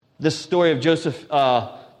this story of Joseph,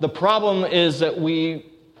 the problem is that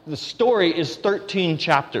the story is 13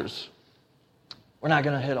 chapters. We're not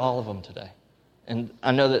going to hit all of them today. And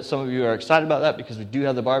I know that some of you are excited about that because we do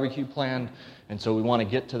have the barbecue planned, and so we want to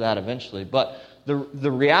get to that eventually. But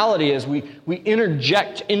the reality is we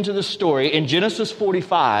interject into the story in Genesis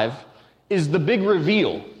 45 is the big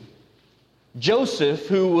reveal. Joseph,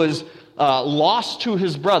 who was lost to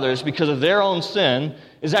his brothers because of their own sin,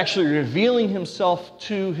 is actually revealing himself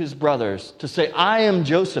to his brothers to say, I am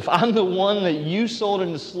Joseph. I'm the one that you sold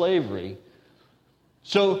into slavery.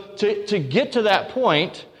 So to get to that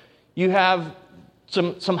point, you have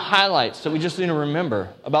some highlights that we just need to remember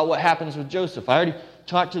about what happens with Joseph. I already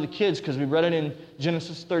talked to the kids because we read it in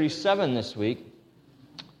Genesis 37 this week,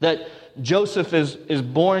 that Joseph is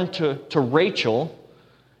born to Rachel,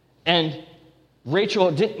 and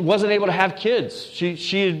Rachel wasn't able to have kids.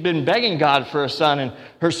 She had been begging God for a son, and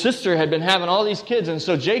her sister had been having all these kids, and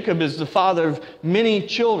so Jacob is the father of many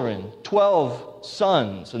children, 12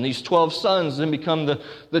 sons, and these 12 sons then become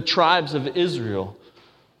the tribes of Israel.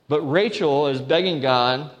 But Rachel is begging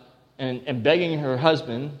God and begging her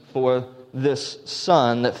husband for this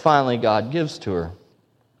son that finally God gives to her.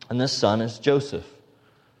 And this son is Joseph.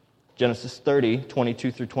 Genesis 30,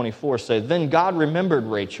 22 through 24 say, Then God remembered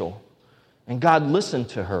Rachel, and God listened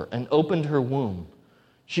to her and opened her womb.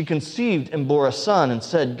 She conceived and bore a son and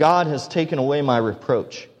said, God has taken away my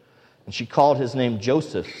reproach. And she called his name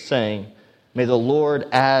Joseph, saying, May the Lord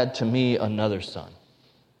add to me another son.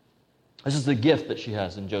 This is the gift that she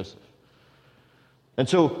has in Joseph. And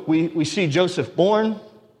so we see Joseph born,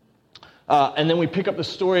 and then we pick up the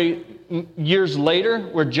story years later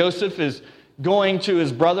where Joseph is going to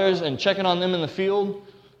his brothers and checking on them in the field.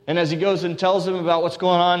 And as he goes and tells them about what's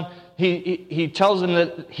going on, he tells them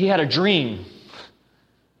that he had a dream.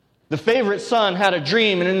 The favorite son had a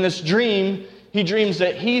dream, and in this dream, he dreams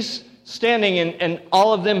that he's standing and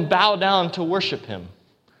all of them bow down to worship him.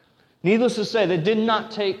 Needless to say, they did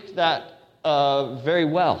not take that very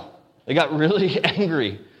well. They got really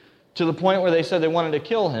angry to the point where they said they wanted to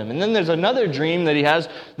kill him. And then there's another dream that he has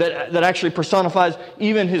that actually personifies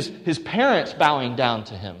even his parents bowing down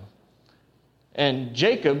to him. And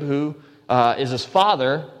Jacob, who is his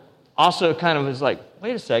father, also kind of is like,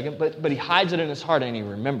 wait a second, but he hides it in his heart and he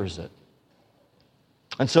remembers it.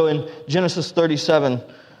 And so in Genesis 37,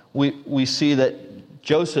 we see that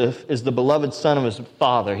Joseph is the beloved son of his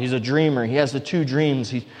father. He's a dreamer. He has the two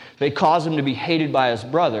dreams. They cause him to be hated by his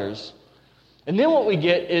brothers. And then what we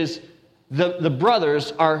get is the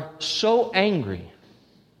brothers are so angry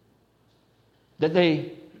that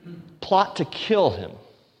they plot to kill him.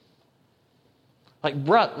 Like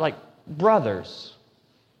brothers,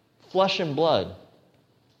 flesh and blood,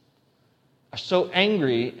 are so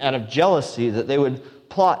angry out of jealousy that they would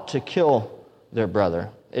plot to kill their brother.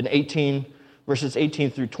 In verses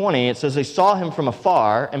 18 through 20, it says, They saw him from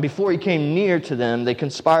afar, and before he came near to them, they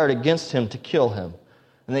conspired against him to kill him.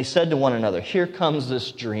 And they said to one another, Here comes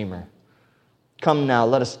this dreamer. Come now,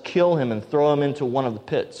 let us kill him and throw him into one of the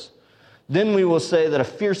pits. Then we will say that a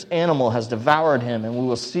fierce animal has devoured him, and we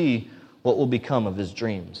will see what will become of his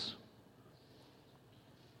dreams.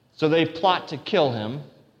 So they plot to kill him.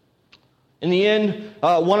 In the end,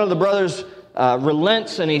 one of the brothers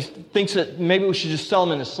relents, and he thinks that maybe we should just sell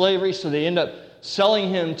him into slavery, so they end up selling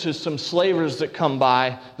him to some slavers that come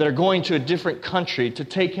by that are going to a different country to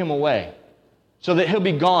take him away, so that he'll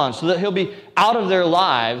be gone, so that he'll be out of their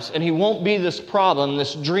lives, and he won't be this problem,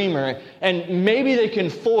 this dreamer, and maybe they can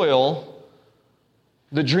foil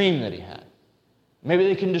the dream that he had. Maybe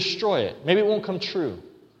they can destroy it. Maybe it won't come true,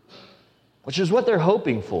 which is what they're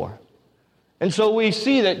hoping for. And so we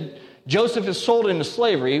see that Joseph is sold into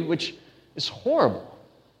slavery, which is horrible.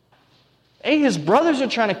 His brothers are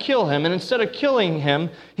trying to kill him, and instead of killing him,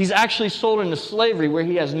 he's actually sold into slavery where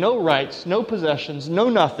he has no rights, no possessions, no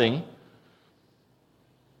nothing.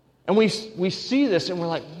 And we see this and we're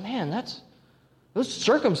like, man, those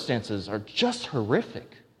circumstances are just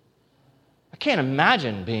horrific. I can't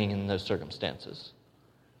imagine being in those circumstances.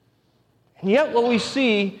 And yet what we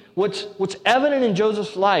see, what's evident in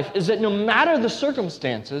Joseph's life is that no matter the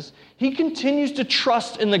circumstances, he continues to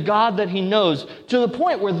trust in the God that he knows to the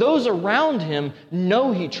point where those around him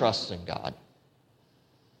know he trusts in God.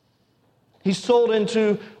 He's sold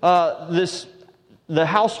into the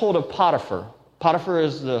household of Potiphar. Potiphar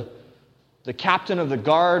is the captain of the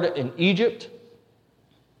guard in Egypt.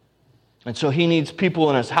 And so he needs people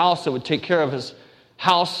in his house that would take care of his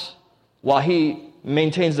house while he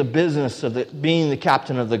maintains the business of being the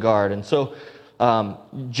captain of the guard. And so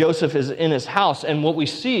Joseph is in his house. And what we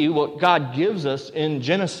see, what God gives us in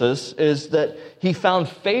Genesis, is that he found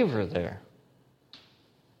favor there.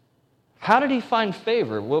 How did he find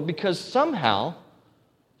favor? Well, because somehow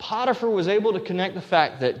Potiphar was able to connect the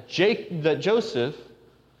fact that Joseph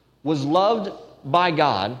was loved by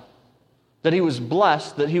God, that he was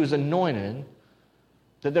blessed, that he was anointed,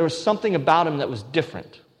 that there was something about him that was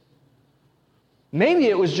different. Maybe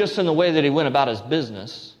it was just in the way that he went about his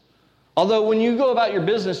business. Although when you go about your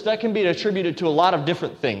business, that can be attributed to a lot of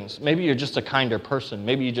different things. Maybe you're just a kinder person.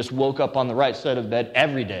 Maybe you just woke up on the right side of bed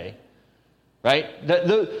every day. Right?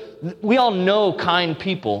 We all know kind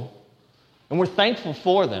people, and we're thankful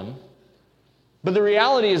for them. But the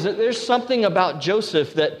reality is that there's something about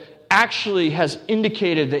Joseph that actually has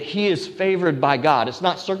indicated that he is favored by God. It's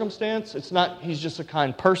not circumstance. It's not he's just a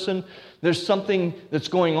kind person. There's something that's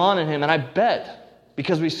going on in him. And I bet,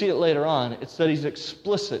 because we see it later on, it's that he's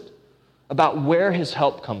explicit about where his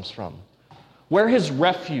help comes from, where his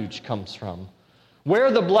refuge comes from,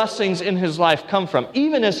 where the blessings in his life come from.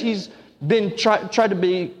 Even as he's been tried to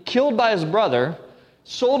be killed by his brother,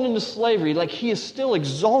 sold into slavery, like he is still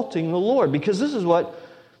exalting the Lord, because this is what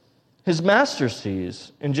his master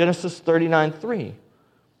sees in Genesis 39:3.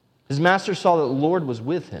 His master saw that the Lord was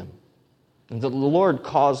with him, and that the Lord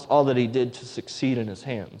caused all that he did to succeed in his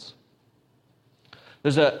hands.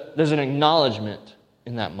 There's an acknowledgement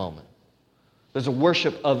in that moment. There's a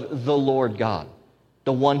worship of the Lord God,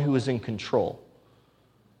 the one who is in control.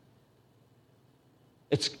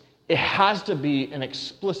 It has to be an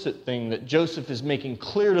explicit thing that Joseph is making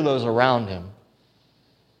clear to those around him,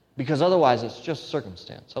 because otherwise it's just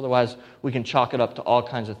circumstance. Otherwise we can chalk it up to all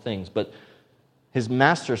kinds of things. But his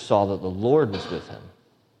master saw that the Lord was with him.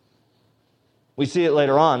 We see it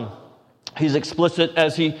later on. He's explicit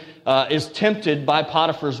as he is tempted by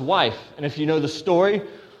Potiphar's wife. And if you know the story,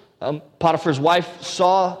 Potiphar's wife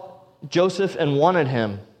saw Joseph and wanted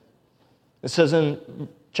him. It says in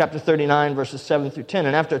chapter 39, verses 7 through 10,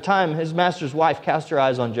 and after a time, his master's wife cast her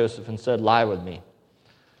eyes on Joseph and said, "Lie with me."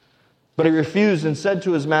 But he refused and said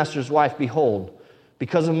to his master's wife, "Behold,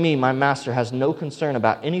 because of me, my master has no concern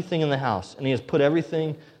about anything in the house, and he has put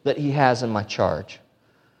everything that he has in my charge.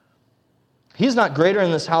 He is not greater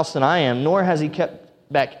in this house than I am, nor has he kept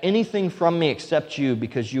back anything from me except you,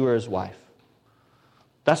 because you are his wife."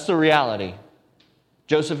 That's the reality.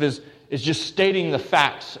 Joseph is just stating the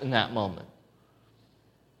facts in that moment.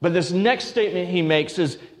 But this next statement he makes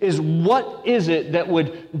is what is it that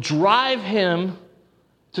would drive him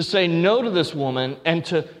to say no to this woman and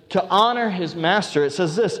to honor his master? It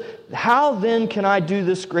says this, "How then can I do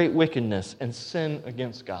this great wickedness and sin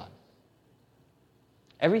against God?"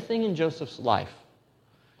 Everything in Joseph's life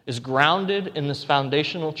is grounded in this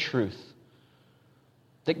foundational truth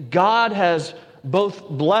that God has both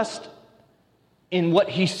blessed in what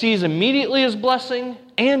he sees immediately as blessing,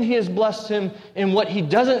 and he has blessed him in what he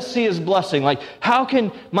doesn't see as blessing. Like, how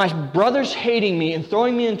can my brothers hating me and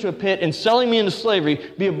throwing me into a pit and selling me into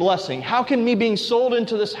slavery be a blessing? How can me being sold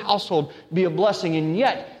into this household be a blessing? And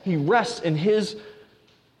yet, he rests in his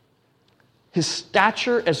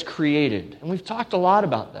stature as created. And we've talked a lot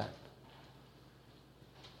about that.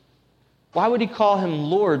 Why would he call him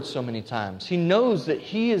Lord so many times? He knows that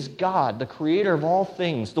he is God, the creator of all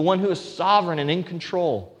things, the one who is sovereign and in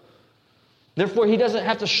control. Therefore, he doesn't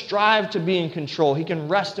have to strive to be in control. He can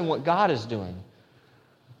rest in what God is doing.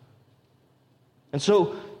 And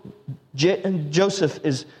so Joseph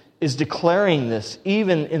is declaring this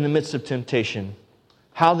even in the midst of temptation.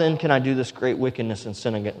 How then can I do this great wickedness and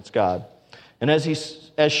sin against God? And as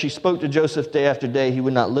she spoke to Joseph day after day, he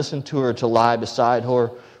would not listen to her to lie beside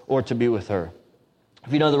her or to be with her.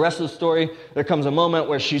 If you know the rest of the story, there comes a moment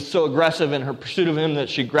where she's so aggressive in her pursuit of him that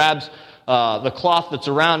she grabs the cloth that's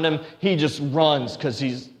around him. He just runs because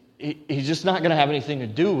he's just not going to have anything to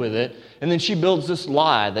do with it. And then she builds this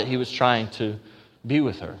lie that he was trying to be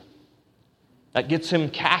with her. That gets him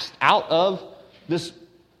cast out of this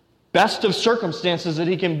best of circumstances that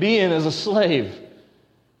he can be in as a slave.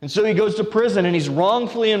 And so he goes to prison, and he's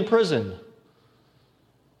wrongfully imprisoned.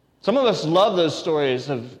 Some of us love those stories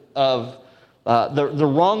of the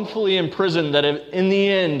wrongfully imprisoned that in the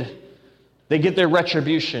end, they get their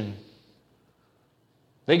retribution.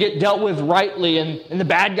 They get dealt with rightly, and the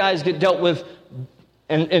bad guys get dealt with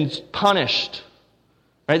and punished.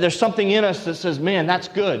 Right? There's something in us that says, man, that's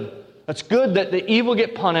good. That's good that the evil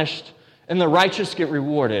get punished and the righteous get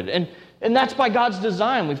rewarded. And that's by God's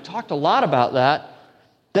design. We've talked a lot about that.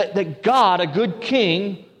 That God, a good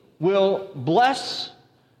king, will bless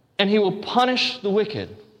and he will punish the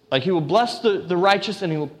wicked. Like he will bless the righteous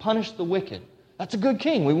and he will punish the wicked. That's a good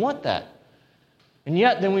king. We want that. And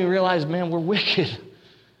yet then we realize, man, we're wicked.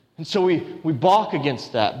 And so we balk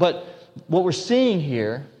against that. But what we're seeing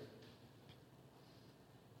here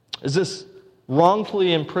is this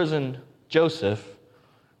wrongfully imprisoned Joseph,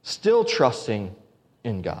 still trusting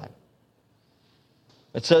in God.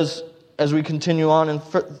 It says, as we continue on in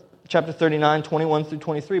chapter 39, 21 through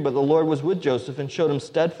 23, but the Lord was with Joseph and showed him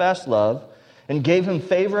steadfast love and gave him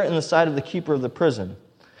favor in the sight of the keeper of the prison.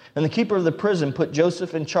 And the keeper of the prison put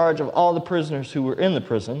Joseph in charge of all the prisoners who were in the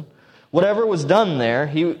prison. Whatever was done there,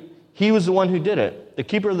 he was the one who did it. The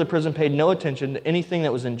keeper of the prison paid no attention to anything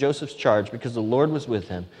that was in Joseph's charge because the Lord was with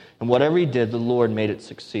him. And whatever he did, the Lord made it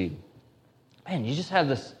succeed. Man, you just have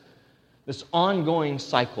this ongoing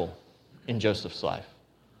cycle in Joseph's life.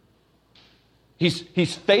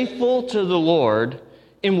 He's faithful to the Lord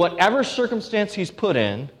in whatever circumstance he's put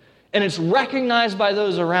in, and it's recognized by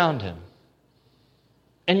those around him.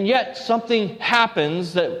 And yet something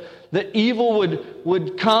happens that evil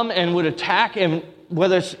would come and would attack him,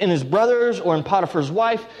 whether it's in his brothers or in Potiphar's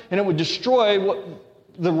wife, and it would destroy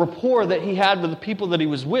the rapport that he had with the people that he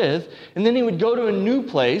was with. And then he would go to a new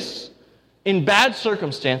place in bad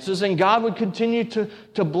circumstances, and God would continue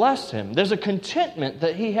to bless him. There's a contentment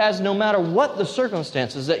that he has no matter what the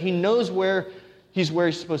circumstances, that he knows where he's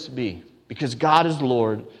supposed to be. Because God is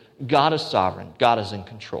Lord, God is sovereign, God is in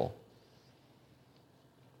control.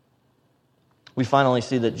 We finally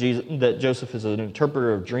see that Joseph is an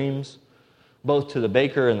interpreter of dreams, both to the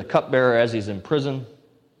baker and the cupbearer as he's in prison.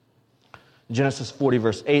 Genesis 40,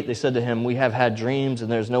 verse 8, they said to him, "We have had dreams,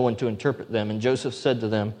 and there's no one to interpret them." And Joseph said to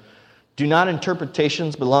them, "Do not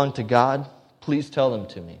interpretations belong to God? Please tell them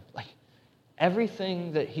to me." Like,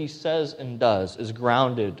 everything that he says and does is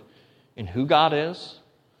grounded in who God is,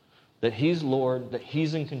 that he's Lord, that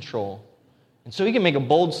he's in control. And so he can make a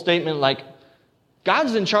bold statement like,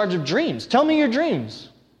 God's in charge of dreams. Tell me your dreams.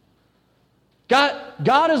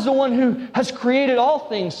 God is the one who has created all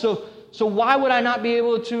things, so why would I not be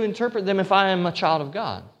able to interpret them if I am a child of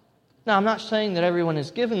God? Now, I'm not saying that everyone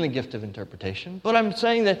is given the gift of interpretation, but I'm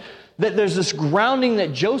saying that there's this grounding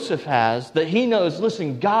that Joseph has, that he knows,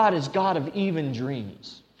 listen, God is God of even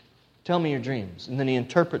dreams. Tell me your dreams. And then he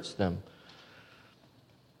interprets them.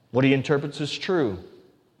 What he interprets is true.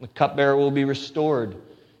 The cupbearer will be restored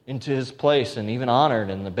into his place and even honored,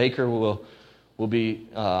 and the baker will be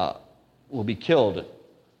killed.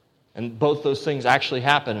 And both those things actually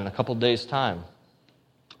happen in a couple days' time.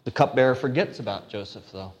 The cupbearer forgets about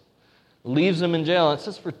Joseph, though. Leaves him in jail. It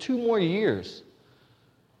says for 2 more years,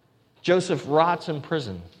 Joseph rots in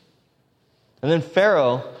prison. And then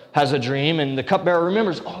Pharaoh has a dream, and the cupbearer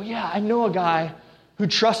remembers, oh yeah, I know a guy who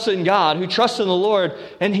trusts in God, who trusts in the Lord,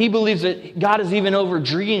 and he believes that God is even over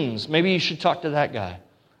dreams. Maybe you should talk to that guy.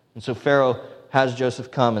 And so Pharaoh has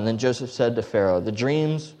Joseph come, and then Joseph said to Pharaoh, "The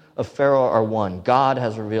dreams of Pharaoh are one. God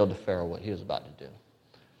has revealed to Pharaoh what he is about to do."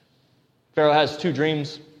 Pharaoh has 2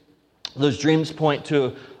 dreams. Those dreams point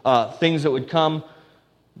to things that would come,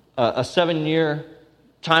 a 7-year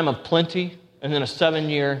time of plenty, and then a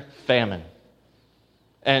 7-year famine.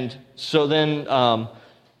 And so then,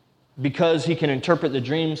 because he can interpret the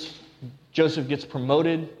dreams, Joseph gets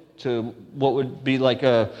promoted to what would be like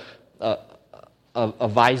a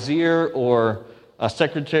vizier or a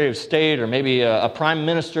secretary of state or maybe a prime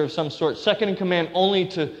minister of some sort, second in command only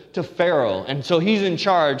to Pharaoh. And so he's in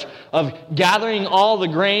charge of gathering all the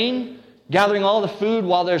grain, gathering all the food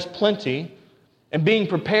while there's plenty, and being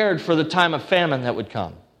prepared for the time of famine that would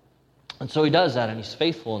come. And so he does that, and he's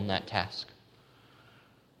faithful in that task.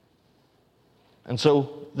 And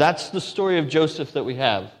so that's the story of Joseph that we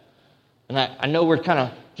have. And I know we're kind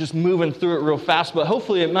of just moving through it real fast, but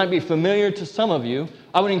hopefully it might be familiar to some of you.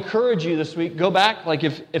 I would encourage you this week, go back, like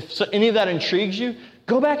if any of that intrigues you,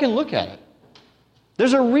 go back and look at it.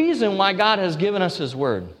 There's a reason why God has given us His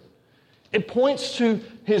Word. It points to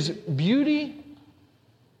His beauty,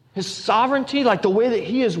 His sovereignty, like the way that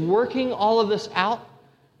He is working all of this out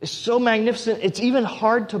is so magnificent, it's even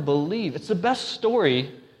hard to believe. It's the best story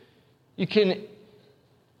you can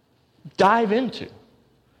dive into.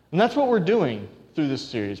 And that's what we're doing through this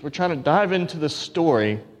series. We're trying to dive into this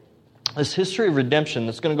story, this history of redemption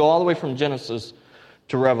that's going to go all the way from Genesis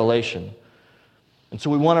to Revelation. And so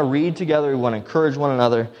we want to read together, we want to encourage one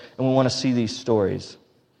another, and we want to see these stories.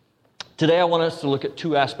 Today I want us to look at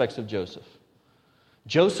 2 aspects of Joseph.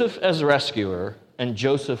 Joseph as rescuer and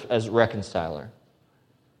Joseph as reconciler.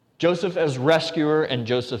 Joseph as rescuer and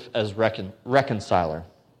Joseph as reconciler.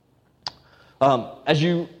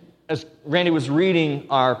 As Randy was reading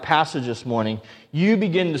our passage this morning, you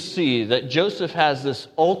begin to see that Joseph has this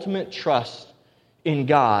ultimate trust in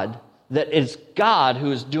God, that it's God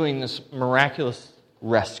who is doing this miraculous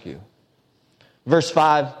rescue. Verse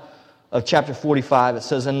 5 of chapter 45, it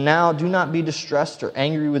says, "And now do not be distressed or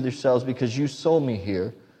angry with yourselves because you sold me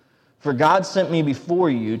here, for God sent me before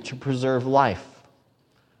you to preserve life.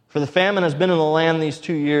 For the famine has been in the land these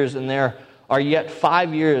 2 years, and there are yet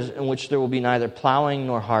 5 years in which there will be neither plowing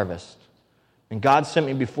nor harvest. And God sent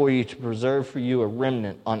me before you to preserve for you a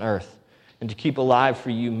remnant on earth, and to keep alive for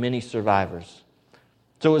you many survivors.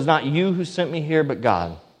 So it was not you who sent me here, but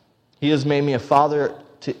God. He has made me a father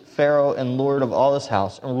to Pharaoh and lord of all his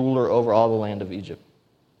house, and ruler over all the land of Egypt.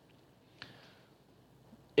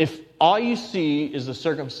 If all you see is the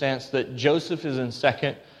circumstance that Joseph is in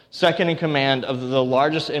second in command of the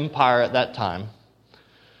largest empire at that time,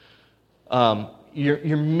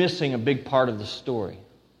 you're missing a big part of the story.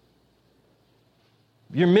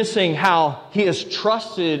 You're missing how he has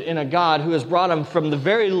trusted in a God who has brought him from the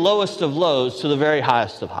very lowest of lows to the very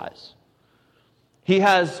highest of highs. He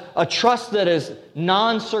has a trust that is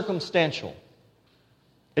non-circumstantial.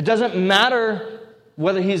 It doesn't matter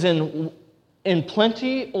whether he's in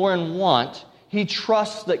plenty or in want. He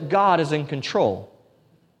trusts that God is in control.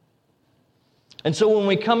 And so when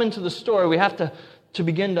we come into the story, we have to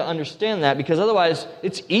begin to understand that, because otherwise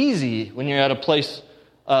it's easy when you're at a place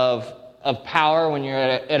of power, when you're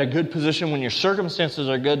at a good position, when your circumstances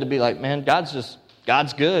are good, to be like, man,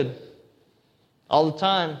 God's good all the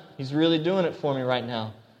time. He's really doing it for me right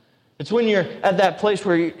now. It's when you're at that place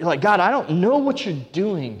where you're like, God, I don't know what you're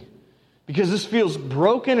doing, because this feels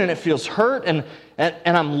broken and it feels hurt and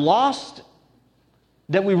I'm lost,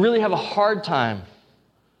 that we really have a hard time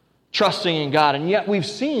trusting in God. And yet we've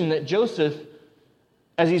seen that Joseph,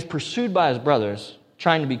 as he's pursued by his brothers,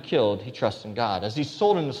 trying to be killed, he trusts in God. As he's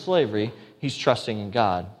sold into slavery, he's trusting in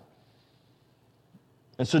God.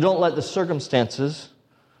 And so don't let the circumstances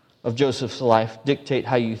of Joseph's life dictate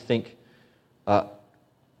how you think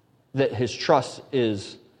that his trust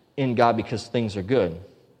is in God because things are good.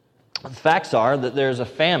 The facts are that there's a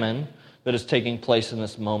famine that is taking place in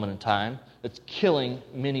this moment in time that's killing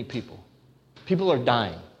many people. People are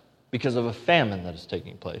dying because of a famine that is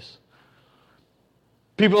taking place.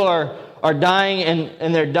 People are dying,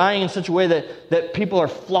 and they're dying in such a way that people are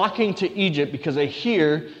flocking to Egypt because they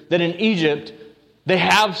hear that in Egypt they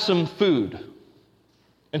have some food.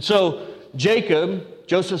 And so Jacob,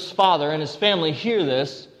 Joseph's father, and his family hear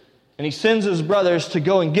this, and he sends his brothers to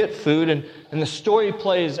go and get food, and the story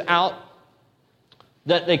plays out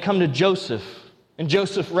that they come to Joseph, and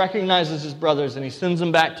Joseph recognizes his brothers, and he sends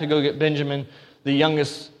them back to go get Benjamin, the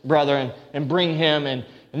youngest brother, and bring him. And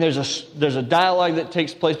there's a dialogue that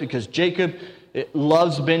takes place because Jacob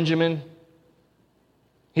loves Benjamin.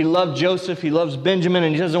 He loved Joseph, he loves Benjamin,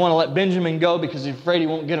 and he doesn't want to let Benjamin go because he's afraid he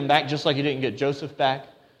won't get him back, just like he didn't get Joseph back.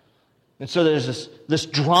 And so there's this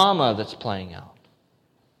drama that's playing out.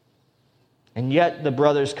 And yet the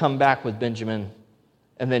brothers come back with Benjamin,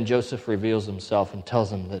 and then Joseph reveals himself and tells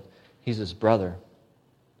them that he's his brother.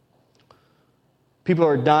 People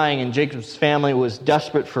are dying, and Jacob's family was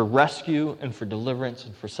desperate for rescue and for deliverance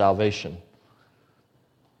and for salvation.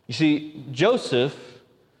 You see, Joseph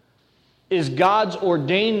is God's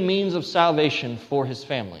ordained means of salvation for his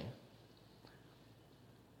family.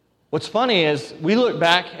 What's funny is we look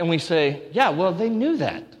back and we say, yeah, well, they knew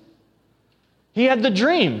that. He had the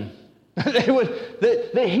dream that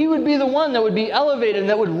he would be the one that would be elevated and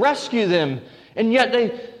that would rescue them. And yet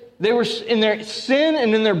they were in their sin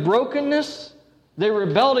and in their brokenness. They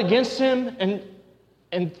rebelled against him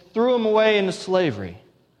and threw him away into slavery.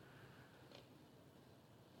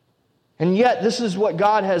 And yet, this is what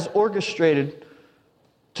God has orchestrated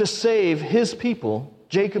to save his people,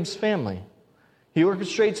 Jacob's family. He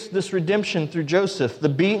orchestrates this redemption through Joseph, the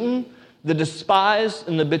beaten, the despised,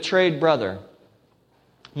 and the betrayed brother.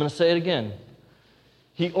 I'm going to say it again.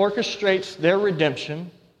 He orchestrates their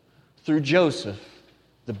redemption through Joseph,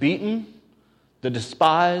 the beaten, the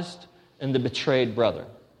despised, and the betrayed brother.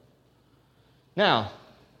 Now,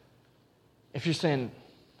 if you're saying,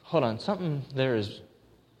 hold on, something there is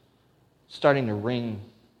starting to ring,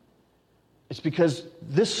 it's because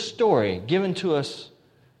this story given to us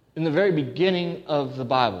in the very beginning of the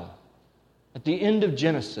Bible, at the end of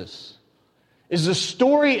Genesis, is the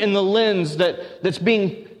story in the lens that's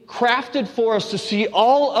being crafted for us to see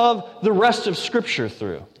all of the rest of Scripture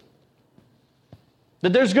through.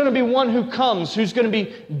 That there's going to be one who comes who's going to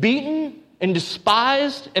be beaten and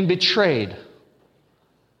despised and betrayed.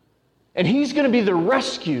 And he's going to be the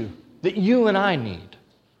rescue that you and I need.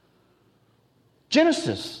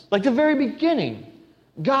 Genesis, like the very beginning,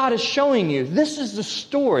 God is showing you this is the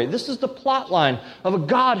story, this is the plot line of a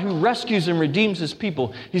God who rescues and redeems his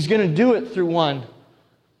people. He's going to do it through one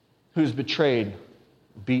who's betrayed,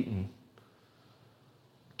 beaten,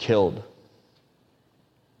 killed.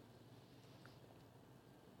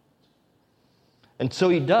 And so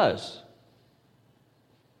he does.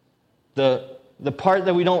 The part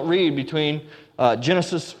that we don't read between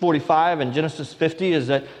Genesis 45 and Genesis 50 is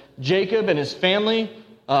that Jacob and his family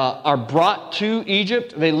are brought to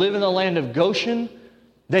Egypt. They live in the land of Goshen.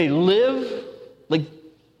 They live like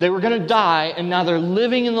they were going to die, and now they're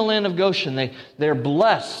living in the land of Goshen. They're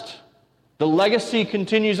blessed. The legacy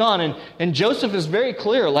continues on. And Joseph is very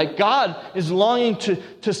clear, like God is longing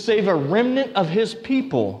to save a remnant of his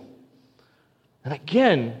people. And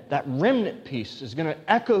again, that remnant piece is going to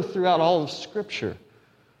echo throughout all of Scripture.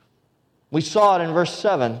 We saw it in verse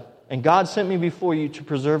 7. And God sent me before you to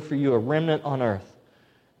preserve for you a remnant on earth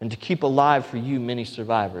and to keep alive for you many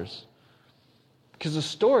survivors. Because the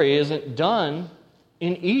story isn't done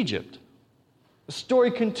in Egypt. The story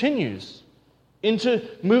continues into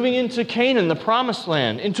moving into Canaan, the promised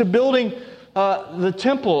land, into building the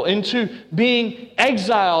temple, into being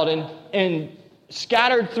exiled and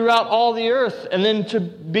scattered throughout all the earth, and then to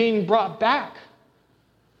being brought back.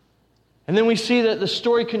 And then we see that the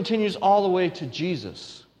story continues all the way to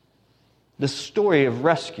Jesus, the story of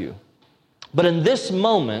rescue. But in this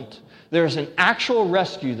moment, there is an actual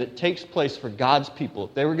rescue that takes place for God's people.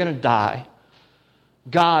 If they were going to die,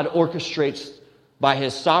 God orchestrates by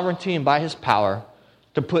His sovereignty and by His power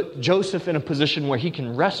to put Joseph in a position where he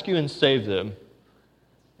can rescue and save them.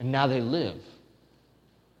 And now they live.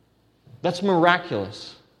 That's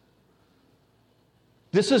miraculous.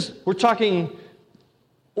 We're talking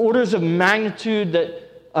orders of magnitude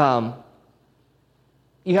that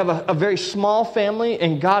you have a very small family,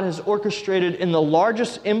 and God has orchestrated in the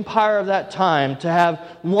largest empire of that time to have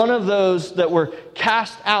one of those that were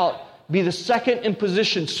cast out be the second in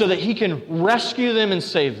position so that he can rescue them and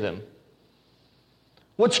save them.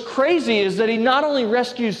 What's crazy is that he not only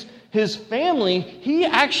rescues his family, he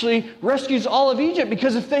actually rescues all of Egypt,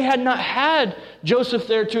 because if they had not had Joseph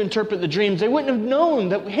there to interpret the dreams, they wouldn't have known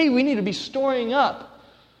that, hey, we need to be storing up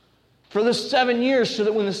for the 7 years so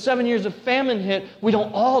that when the 7 years of famine hit, we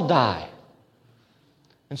don't all die.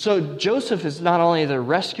 And so Joseph is not only the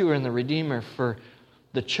rescuer and the redeemer for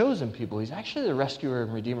the chosen people, he's actually the rescuer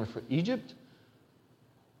and redeemer for Egypt,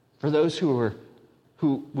 for those who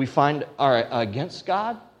we find are against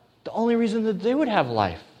God. The only reason that they would have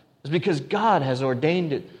life is because God has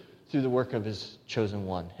ordained it through the work of His chosen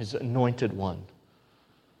one, His anointed one.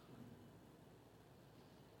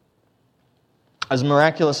 As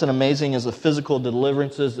miraculous and amazing as the physical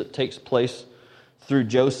deliverances that takes place through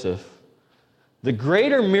Joseph, the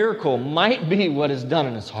greater miracle might be what is done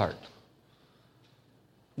in his heart.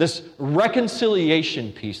 This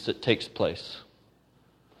reconciliation piece that takes place.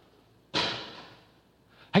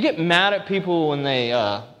 I get mad at people when they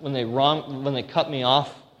cut me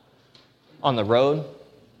off on the road,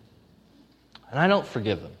 and I don't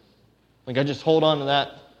forgive them. Like, I just hold on to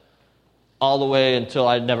that all the way until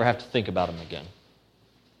I never have to think about them again.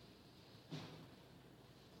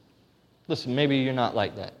 Listen, maybe you're not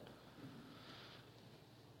like that.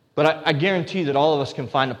 But I guarantee that all of us can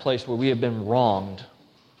find a place where we have been wronged,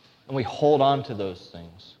 and we hold on to those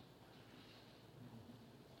things.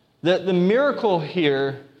 The miracle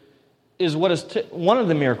here is one of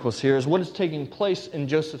the miracles here is what is taking place in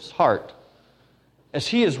Joseph's heart as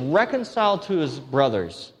he is reconciled to his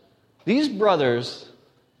brothers. These brothers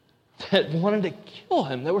that wanted to kill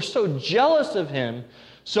him, that were so jealous of him,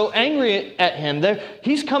 so angry at him,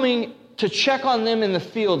 he's coming to check on them in the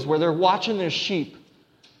fields where they're watching their sheep.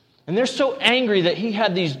 And they're so angry that he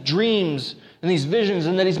had these dreams and these visions,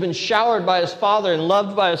 and that he's been showered by his father and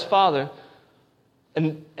loved by his father.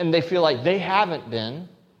 And they feel like they haven't been,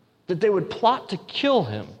 that they would plot to kill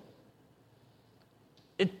him.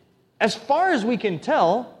 As far as we can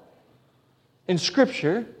tell in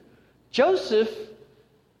Scripture, Joseph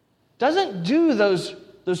doesn't do those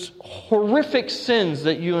horrific sins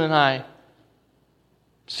that you and I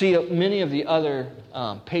see many of the other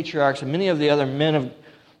patriarchs and many of the other men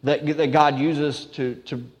that God uses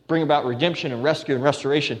to bring about redemption and rescue and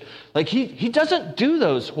restoration. Like, he doesn't do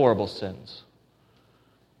those horrible sins.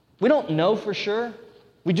 We don't know for sure.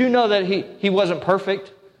 We do know that he wasn't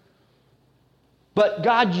perfect. But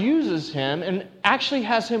God uses him and actually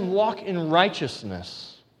has him walk in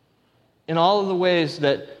righteousness in all of the ways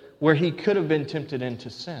where he could have been tempted into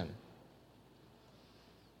sin.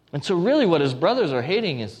 And so really what his brothers are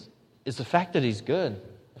hating is the fact that he's good,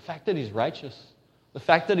 the fact that he's righteous, the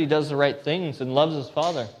fact that he does the right things and loves his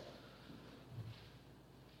father.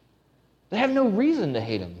 They have no reason to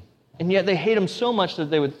hate him. And yet they hate him so much that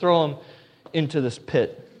they would throw him into this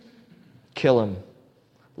pit, kill him,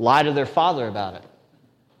 lie to their father about it.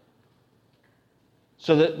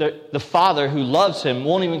 So that the father who loves him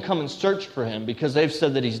won't even come and search for him because they've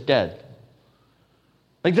said that he's dead.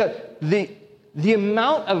 Like the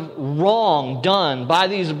amount of wrong done by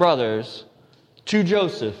these brothers to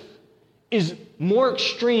Joseph is more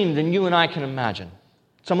extreme than you and I can imagine.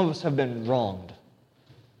 Some of us have been wronged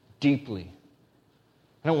deeply.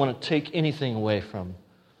 I don't want to take anything away from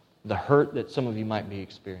the hurt that some of you might be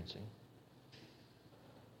experiencing.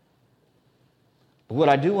 But what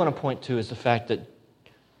I do want to point to is the fact that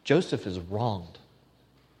Joseph is wronged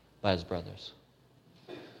by his brothers.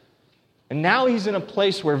 And now he's in a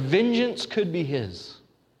place where vengeance could be his.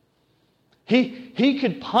 He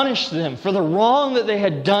could punish them for the wrong that they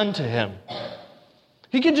had done to him.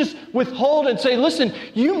 He could just withhold and say, listen,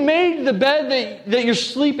 you made the bed that you're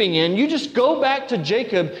sleeping in. You just go back to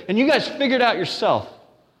Jacob and you guys figure it out yourself.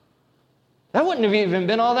 That wouldn't have even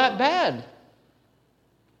been all that bad.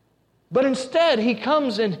 But instead, he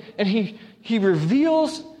comes and he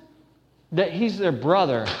reveals that he's their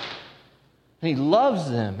brother. And he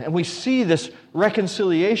loves them. And we see this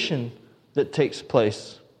reconciliation that takes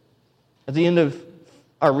place. At the end of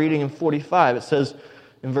our reading in 45, it says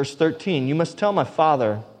in verse 13, "You must tell my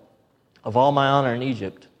father of all my honor in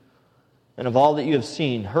Egypt, and of all that you have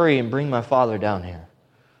seen. Hurry and bring my father down here."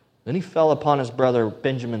 Then he fell upon his brother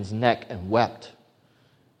Benjamin's neck and wept.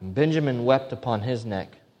 And Benjamin wept upon his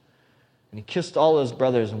neck. And he kissed all his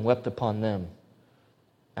brothers and wept upon them.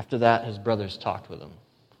 After that, his brothers talked with him.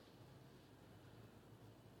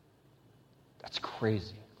 That's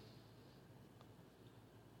crazy.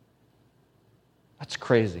 That's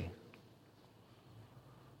crazy.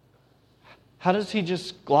 How does he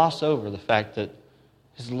just gloss over the fact that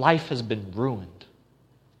his life has been ruined?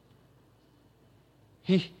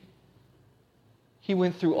 He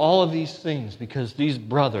went through all of these things because these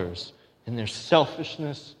brothers, in their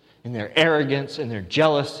selfishness, in their arrogance, in their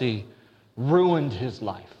jealousy, ruined his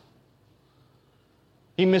life.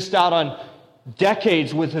 He missed out on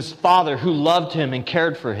decades with his father who loved him and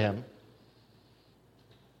cared for him.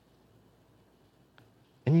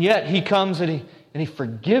 And yet he comes and he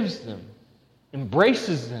forgives them,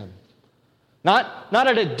 embraces them. Not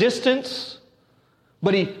at a distance,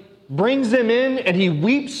 but he brings them in and he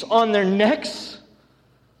weeps on their necks.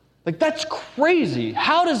 Like, that's crazy.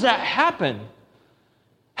 How does that happen?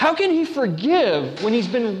 How can he forgive when he's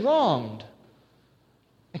been wronged?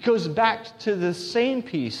 It goes back to the same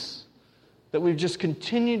piece that we've just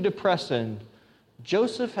continued to press in.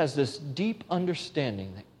 Joseph has this deep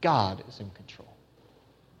understanding that God is in control.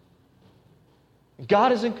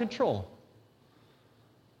 God is in control.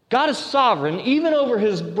 God is sovereign even over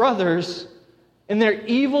his brothers in their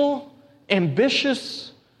evil,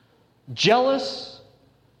 ambitious, jealous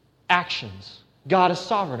actions. God is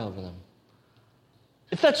sovereign over them.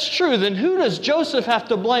 If that's true, then who does Joseph have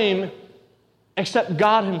to blame except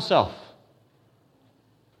God himself?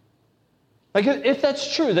 Like, if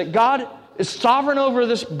that's true, that God is sovereign over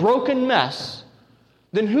this broken mess,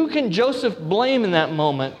 then who can Joseph blame in that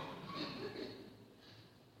moment?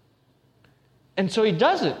 And so he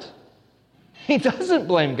doesn't. He doesn't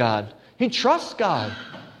blame God. He trusts God.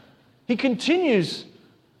 He continues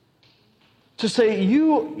to say,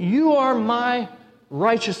 you are my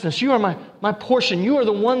righteousness. You are my portion. You are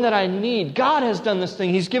the one that I need. God has done this thing.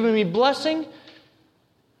 He's given me blessing.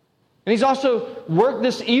 And he's also worked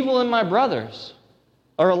this evil in my brothers.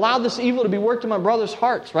 Or allowed this evil to be worked in my brothers'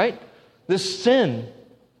 hearts, right? This sin.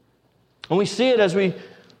 And we see it as we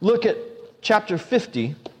look at chapter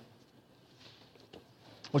 50,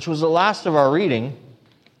 which was the last of our reading.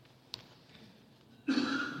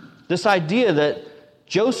 This idea that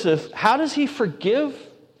Joseph, how does he forgive?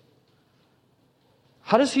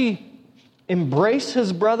 How does he embrace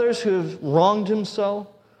his brothers who have wronged him so?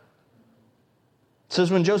 It says,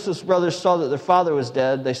 when Joseph's brothers saw that their father was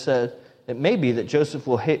dead, they said, it may be that Joseph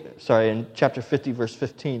will hate, in chapter 50, verse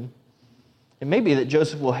 15, it may be that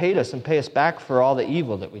Joseph will hate us and pay us back for all the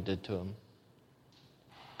evil that we did to him.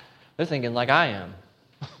 They're thinking like I am.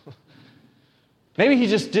 Maybe he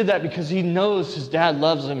just did that because he knows his dad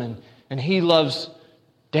loves him and he loves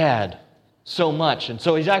Dad so much. And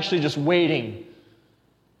so he's actually just waiting.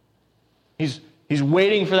 He's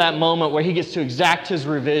waiting for that moment where he gets to exact his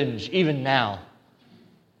revenge, even now.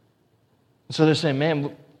 And so they're saying,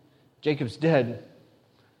 man, Jacob's dead.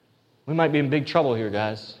 We might be in big trouble here,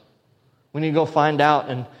 guys. We need to go find out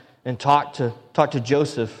and talk to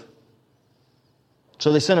Joseph.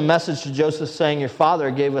 So they sent a message to Joseph saying, your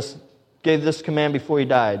father gave this command before he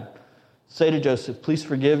died. Say to Joseph, please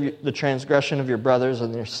forgive the transgression of your brothers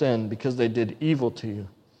and their sin because they did evil to you.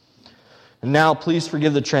 And now please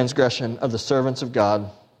forgive the transgression of the servants of God,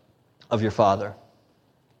 of your father.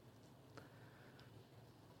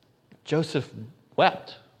 Joseph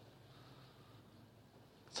wept.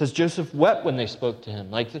 It says Joseph wept when they spoke to him.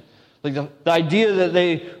 Like the idea that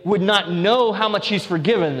they would not know how much he's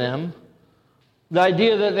forgiven them The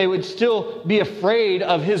idea that they would still be afraid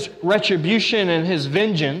of his retribution and his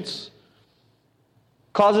vengeance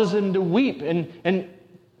causes him to weep. And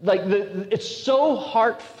it's so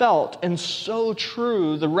heartfelt and so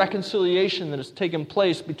true, the reconciliation that has taken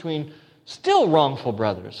place between still wrongful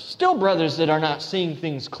brothers, still brothers that are not seeing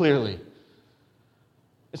things clearly.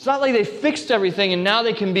 It's not like they fixed everything and now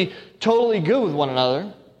they can be totally good with one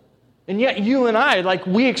another. And yet you and I,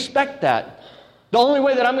 we expect that. The only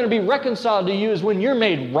way that I'm going to be reconciled to you is when you're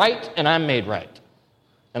made right and I'm made right.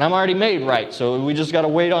 And I'm already made right, so we just got to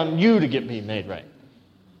wait on you to get me made right.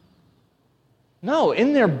 No,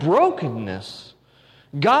 in their brokenness,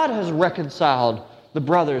 God has reconciled the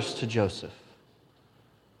brothers to Joseph.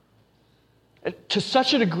 To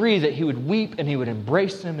such a degree that he would weep and he would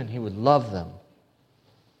embrace them and he would love them.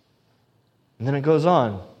 And then it goes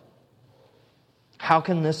on. How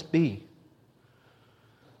can this be?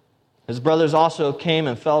 His brothers also came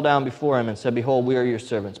and fell down before him and said, "Behold, we are your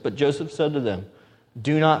servants." But Joseph said to them,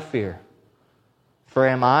 "Do not fear, for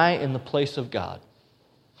am I in the place of God?"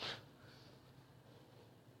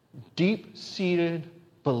 Deep-seated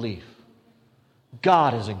belief.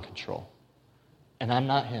 God is in control, and I'm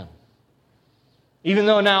not him. Even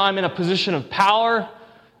though now I'm in a position of power,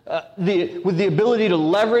 with the ability to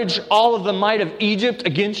leverage all of the might of Egypt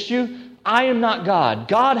against you, I am not God.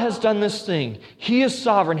 God has done this thing. He is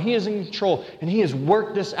sovereign. He is in control. And He has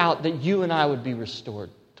worked this out that you and I would be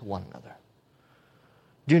restored to one another.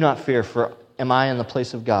 Do not fear, for am I in the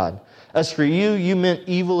place of God? As for you, you meant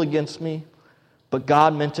evil against me, but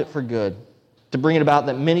God meant it for good, to bring it about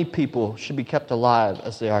that many people should be kept alive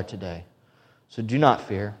as they are today. So do not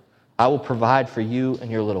fear. I will provide for you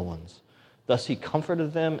and your little ones. Thus he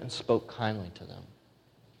comforted them and spoke kindly to them.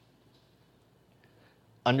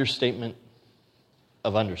 Understatement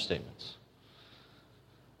of understatements.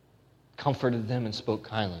 Comforted them and spoke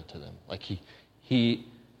kindly to them. Like he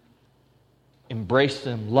embraced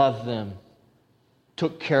them, loved them,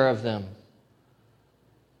 took care of them,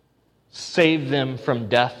 saved them from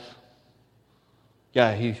death.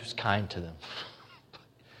 Yeah, he was kind to them.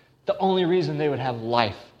 The only reason they would have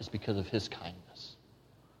life is because of his kindness.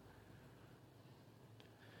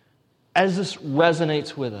 As this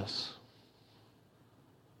resonates with us,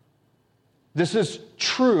 this is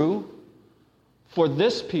true for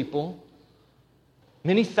this people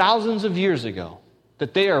many thousands of years ago,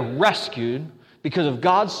 that they are rescued because of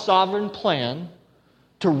God's sovereign plan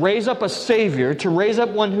to raise up a Savior, to raise up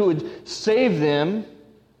one who would save them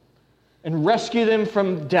and rescue them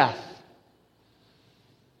from death.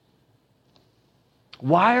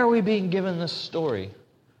 Why are we being given this story?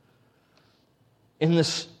 In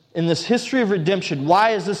this history of redemption, why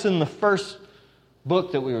is this in the first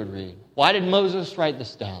book that we would read? Why did Moses write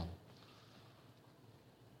this down?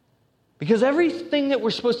 Because everything that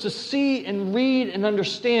we're supposed to see and read and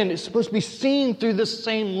understand is supposed to be seen through this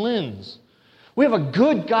same lens. We have a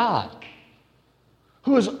good God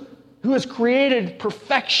who has created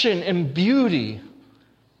perfection and beauty.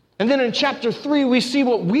 And then in chapter 3, we see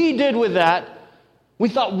what we did with that. We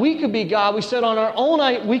thought we could be God. We said on our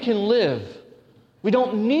own we can live. We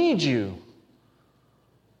don't need you.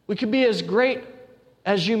 We could be as great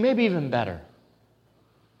as you, maybe even better.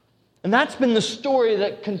 And that's been the story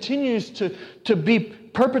that continues to be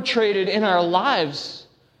perpetrated in our lives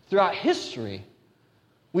throughout history.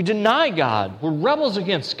 We deny God. We're rebels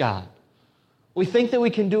against God. We think that we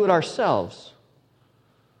can do it ourselves.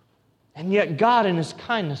 And yet God in His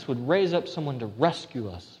kindness would raise up someone to rescue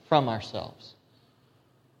us from ourselves.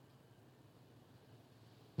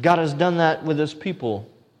 God has done that with His people.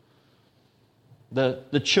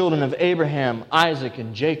 The children of Abraham, Isaac,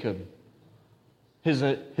 and Jacob.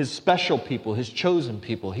 His special people, His chosen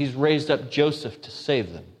people. He's raised up Joseph to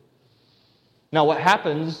save them. Now what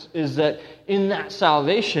happens is that in that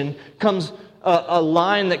salvation comes a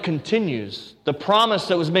line that continues. The promise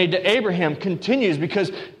that was made to Abraham continues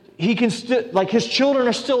because he can still, his children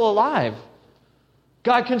are still alive.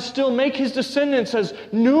 God can still make His descendants as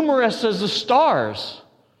numerous as the stars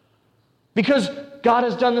because God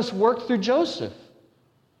has done this work through Joseph.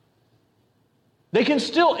 They can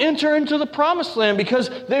still enter into the promised land because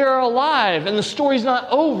they are alive and the story's not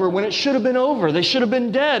over when it should have been over. They should have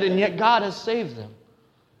been dead, and yet God has saved them.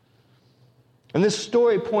 And this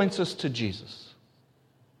story points us to Jesus.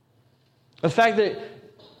 The fact that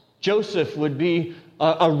Joseph would be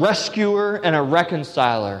a rescuer and a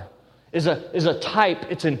reconciler is a type,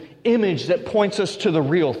 it's an image that points us to the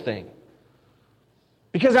real thing.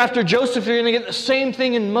 Because after Joseph, you're going to get the same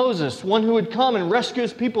thing in Moses, one who would come and rescue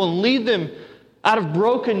his people and lead them out of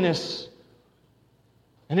brokenness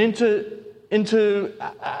and out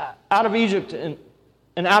of Egypt and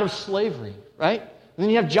out of slavery, right? And then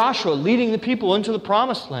you have Joshua leading the people into the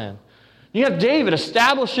promised land. You have David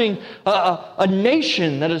establishing a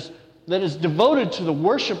nation that is devoted to the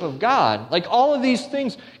worship of God. Like all of these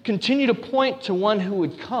things continue to point to one who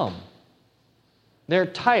would come. They're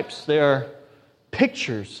types, they are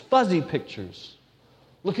pictures, fuzzy pictures,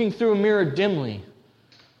 looking through a mirror dimly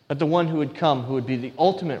at the one who would come, who would be the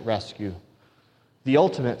ultimate rescue, the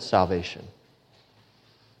ultimate salvation.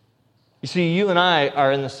 You see, you and I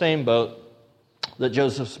are in the same boat that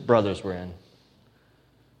Joseph's brothers were in.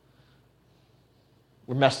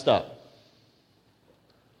 We're messed up.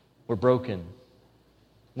 We're broken.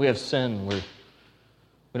 We have sin. We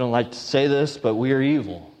don't like to say this, but we are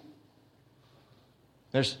evil.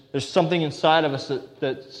 There's something inside of us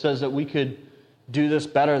that says that we could do this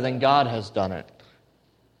better than God has done it.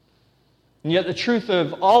 And yet the truth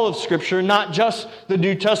of all of Scripture, not just the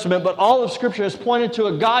New Testament, but all of Scripture has pointed to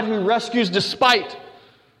a God who rescues despite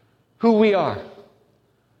who we are.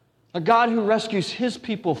 A God who rescues His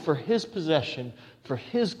people for His possession, for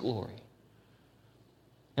His glory.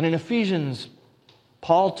 And in Ephesians,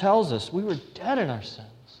 Paul tells us we were dead in our sins.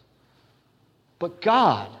 But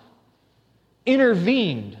God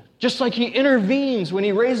intervened, just like He intervenes when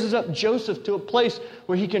He raises up Joseph to a place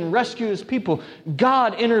where he can rescue his people.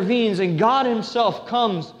 God intervenes, and God Himself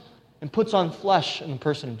comes and puts on flesh in the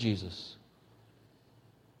person of Jesus.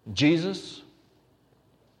 Jesus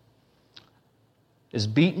is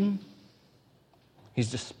beaten,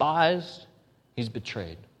 He's despised, He's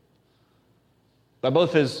betrayed. By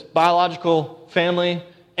both His biological family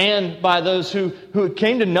and by those who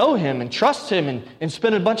came to know Him and trust Him and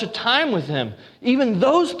spend a bunch of time with Him. Even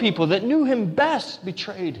those people that knew Him best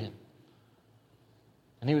betrayed Him.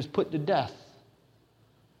 And He was put to death.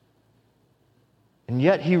 And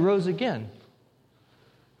yet He rose again.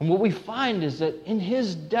 And what we find is that in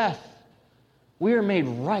His death, we are made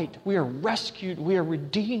right. We are rescued. We are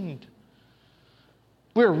redeemed.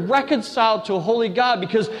 We are reconciled to a holy God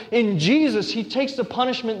because in Jesus, He takes the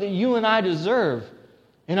punishment that you and I deserve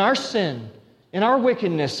in our sin, in our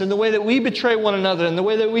wickedness, in the way that we betray one another, in the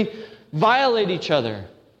way that we violate each other.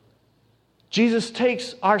 Jesus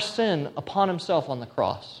takes our sin upon Himself on the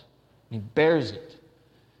cross. He bears it.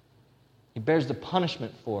 He bears the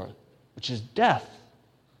punishment for it, which is death,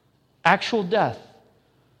 actual death.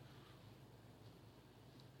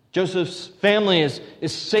 Joseph's family is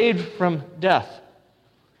saved from death.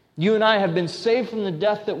 You and I have been saved from the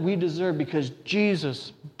death that we deserve because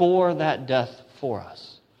Jesus bore that death for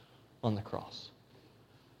us on the cross.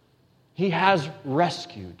 He has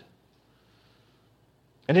rescued.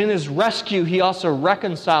 And in His rescue, He also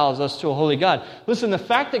reconciles us to a holy God. Listen, the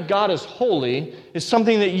fact that God is holy is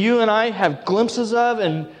something that you and I have glimpses of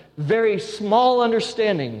and very small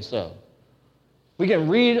understandings of. We can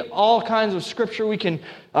read all kinds of Scripture, we can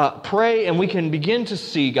pray, and we can begin to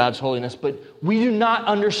see God's holiness, but we do not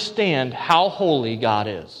understand how holy God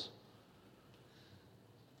is.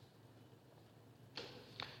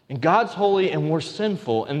 And God's holy and we're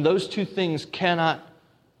sinful, and those two things cannot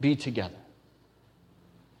be together.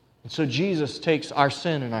 And so Jesus takes our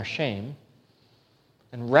sin and our shame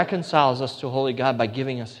and reconciles us to a holy God by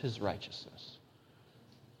giving us His righteousness.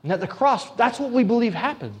 And at the cross, that's what we believe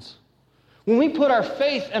happens. When we put our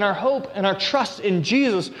faith and our hope and our trust in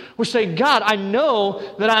Jesus, we're saying, God, I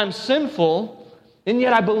know that I'm sinful, and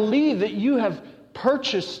yet I believe that You have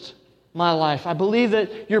purchased my life. I believe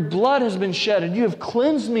that Your blood has been shed, and You have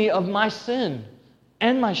cleansed me of my sin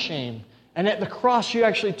and my shame. And at the cross, You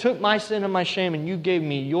actually took my sin and my shame, and You gave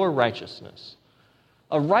me Your righteousness.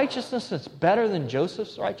 A righteousness that's better than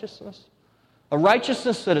Joseph's righteousness. A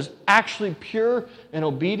righteousness that is actually pure and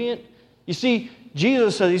obedient. You see,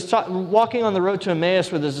 Jesus, as He's walking on the road to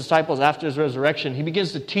Emmaus with His disciples after His resurrection, He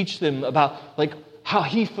begins to teach them about how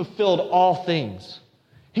He fulfilled all things.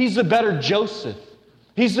 He's the better Joseph.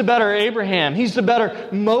 He's the better Abraham. He's the better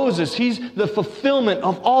Moses. He's the fulfillment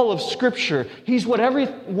of all of Scripture. He's what every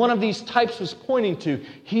one of these types was pointing to.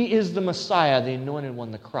 He is the Messiah, the Anointed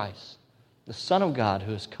One, the Christ, the Son of God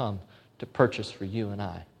who has come to purchase for you and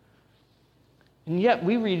I. And yet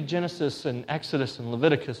we read Genesis and Exodus and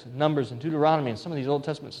Leviticus and Numbers and Deuteronomy and some of these Old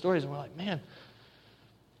Testament stories, and we're like, man,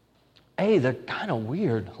 they're kind of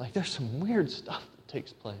weird. Like, there's some weird stuff that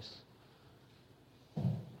takes place.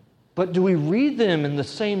 But do we read them in the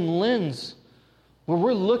same lens where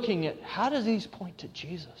we're looking at how do these point to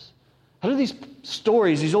Jesus? How do these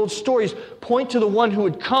stories, these old stories, point to the one who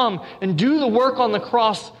would come and do the work on the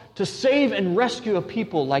cross to save and rescue a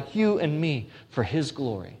people like you and me for His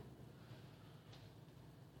glory?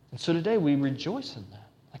 And so today we rejoice in that.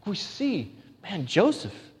 Like we see, man,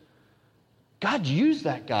 Joseph, God used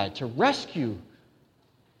that guy to rescue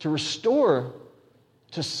to restore,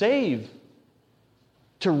 to save,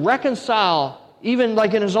 to reconcile, even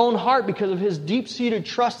like in his own heart because of his deep-seated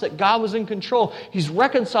trust that God was in control. He's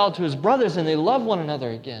reconciled to his brothers and they love one another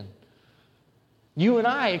again. You and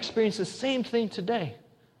I experience the same thing today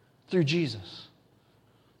through Jesus.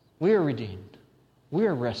 We are redeemed. We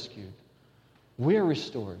are rescued. We are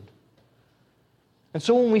restored. And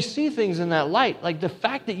so when we see things in that light, like the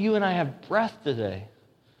fact that you and I have breath today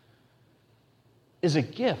is a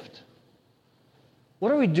gift.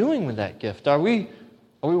 What are we doing with that gift? Are we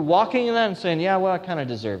walking in that and saying, yeah, well, I kind of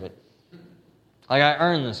deserve it. Like I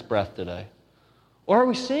earned this breath today. Or are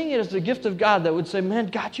we seeing it as the gift of God that would say, man,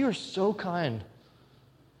 God, you are so kind.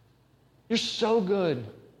 You're so good.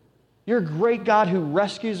 You're a great God who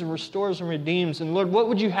rescues and restores and redeems. And Lord, what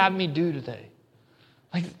would you have me do today?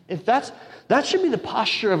 Like, if that should be the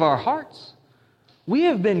posture of our hearts. We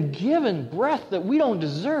have been given breath that we don't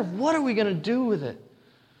deserve. What are we going to do with it?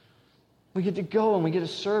 We get to go and we get to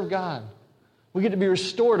serve God. We get to be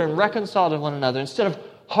restored and reconciled to one another. Instead of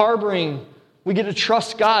harboring, we get to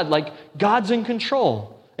trust God, like God's in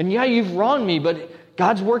control. And yeah, you've wronged me, but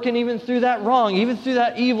God's working even through that wrong, even through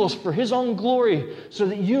that evil for His own glory, so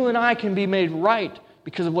that you and I can be made right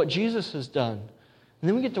because of what Jesus has done. And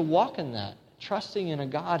then we get to walk in that, trusting in a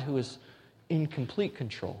God who is in complete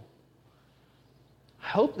control. I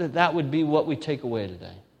hope that would be what we take away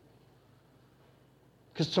today.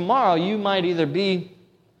 Because tomorrow you might either be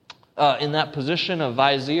in that position of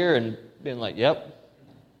vizier and being like, yep,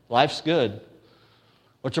 life's good.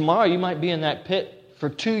 Or tomorrow you might be in that pit for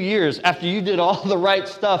 2 years after you did all the right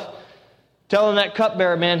stuff, telling that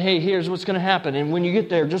cupbearer, man, hey, here's what's going to happen. And when you get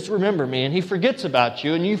there, just remember me. And he forgets about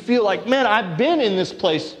you. And you feel like, man, I've been in this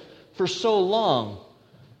place for so long.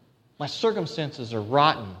 My circumstances are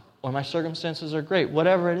rotten. Or my circumstances are great.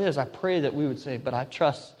 Whatever it is, I pray that we would say, but I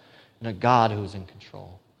trust in a God who is in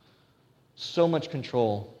control. So much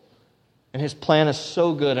control. And His plan is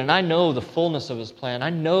so good. And I know the fullness of His plan.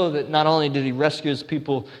 I know that not only did He rescue His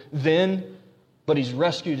people then, but He's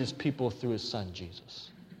rescued His people through His Son,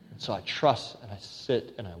 Jesus. And so I trust and I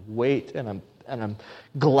sit and I wait and I'm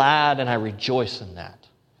glad and I rejoice in that.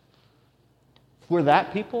 If we're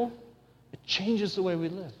that people, it changes the way we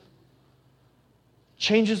live. It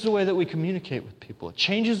changes the way that we communicate with people. It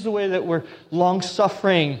changes the way that we're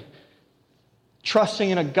long-suffering, trusting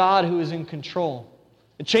in a God who is in control.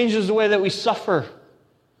 It changes the way that we suffer.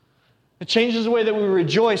 It changes the way that we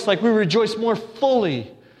rejoice, like we rejoice more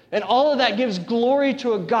fully. And all of that gives glory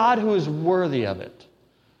to a God who is worthy of it.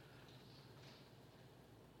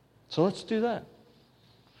 So let's do that.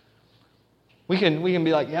 We can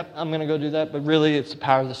be like, yep, I'm going to go do that. But really, it's the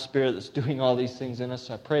power of the Spirit that's doing all these things in us.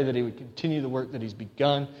 So I pray that He would continue the work that He's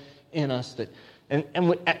begun in us. And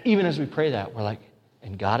even as we pray that, we're like,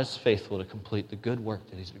 and God is faithful to complete the good work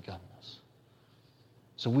that He's begun in us.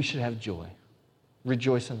 So we should have joy.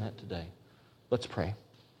 Rejoice in that today. Let's pray.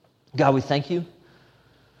 God, we thank You.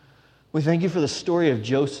 We thank You for the story of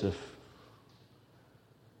Joseph.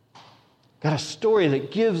 God, a story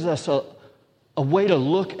that gives us a way to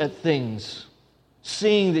look at things,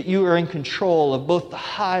 seeing that You are in control of both the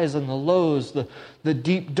highs and the lows, the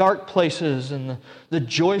deep, dark places and the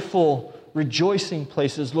joyful, rejoicing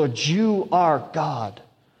places. Lord, You are God.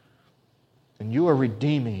 And You are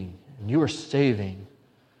redeeming, and You are saving,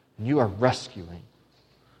 and You are rescuing.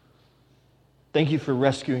 Thank You for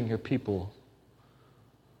rescuing Your people.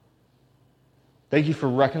 Thank You for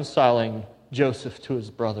reconciling Joseph to his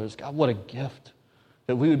brothers. God, what a gift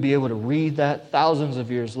that we would be able to read that thousands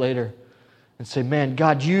of years later and say, man,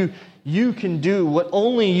 God, you can do what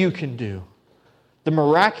only You can do. The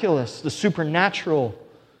miraculous, the supernatural,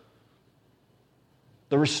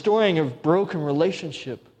 the restoring of broken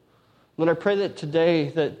relationship. Lord, I pray that today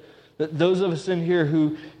that those of us in here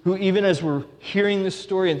who even as we're hearing this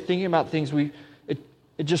story and thinking about things,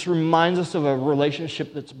 it just reminds us of a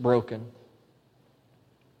relationship that's broken.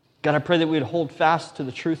 God, I pray that we'd hold fast to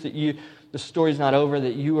the truth that the story's not over,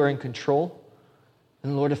 that You are in control.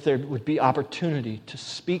 And Lord, if there would be opportunity to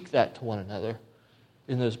speak that to one another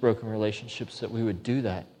in those broken relationships, that we would do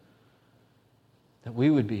that. That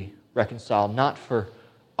we would be reconciled, not for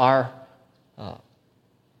our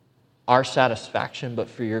satisfaction, but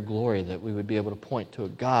for Your glory, that we would be able to point to a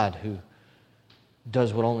God who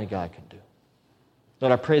does what only God can do.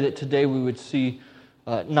 Lord, I pray that today we would see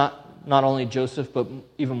not only Joseph, but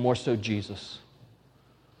even more so Jesus.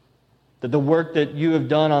 That the work that You have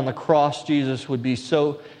done on the cross, Jesus, would be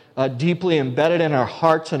so deeply embedded in our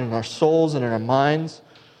hearts and in our souls and in our minds.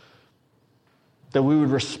 That we would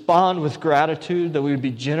respond with gratitude, that we would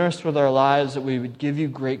be generous with our lives, that we would give You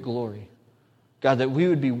great glory. God, that we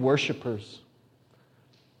would be worshipers.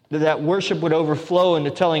 that worship would overflow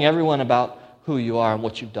into telling everyone about who you are and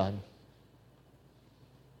what you've done.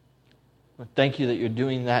 Lord, thank you that you're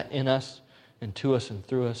doing that in us and to us and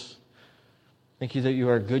through us. Thank you that you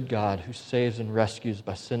are a good God who saves and rescues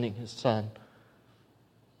by sending His Son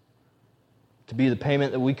to be the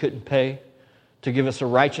payment that we couldn't pay, to give us a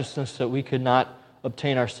righteousness that we could not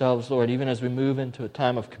obtain ourselves, Lord. Even as we move into a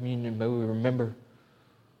time of communion, may we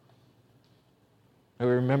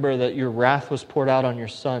remember that your wrath was poured out on your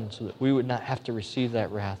Son so that we would not have to receive that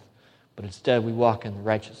wrath, but instead we walk in the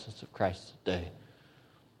righteousness of Christ today.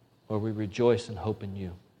 Lord, we rejoice and hope in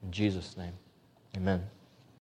you. In Jesus' name, amen.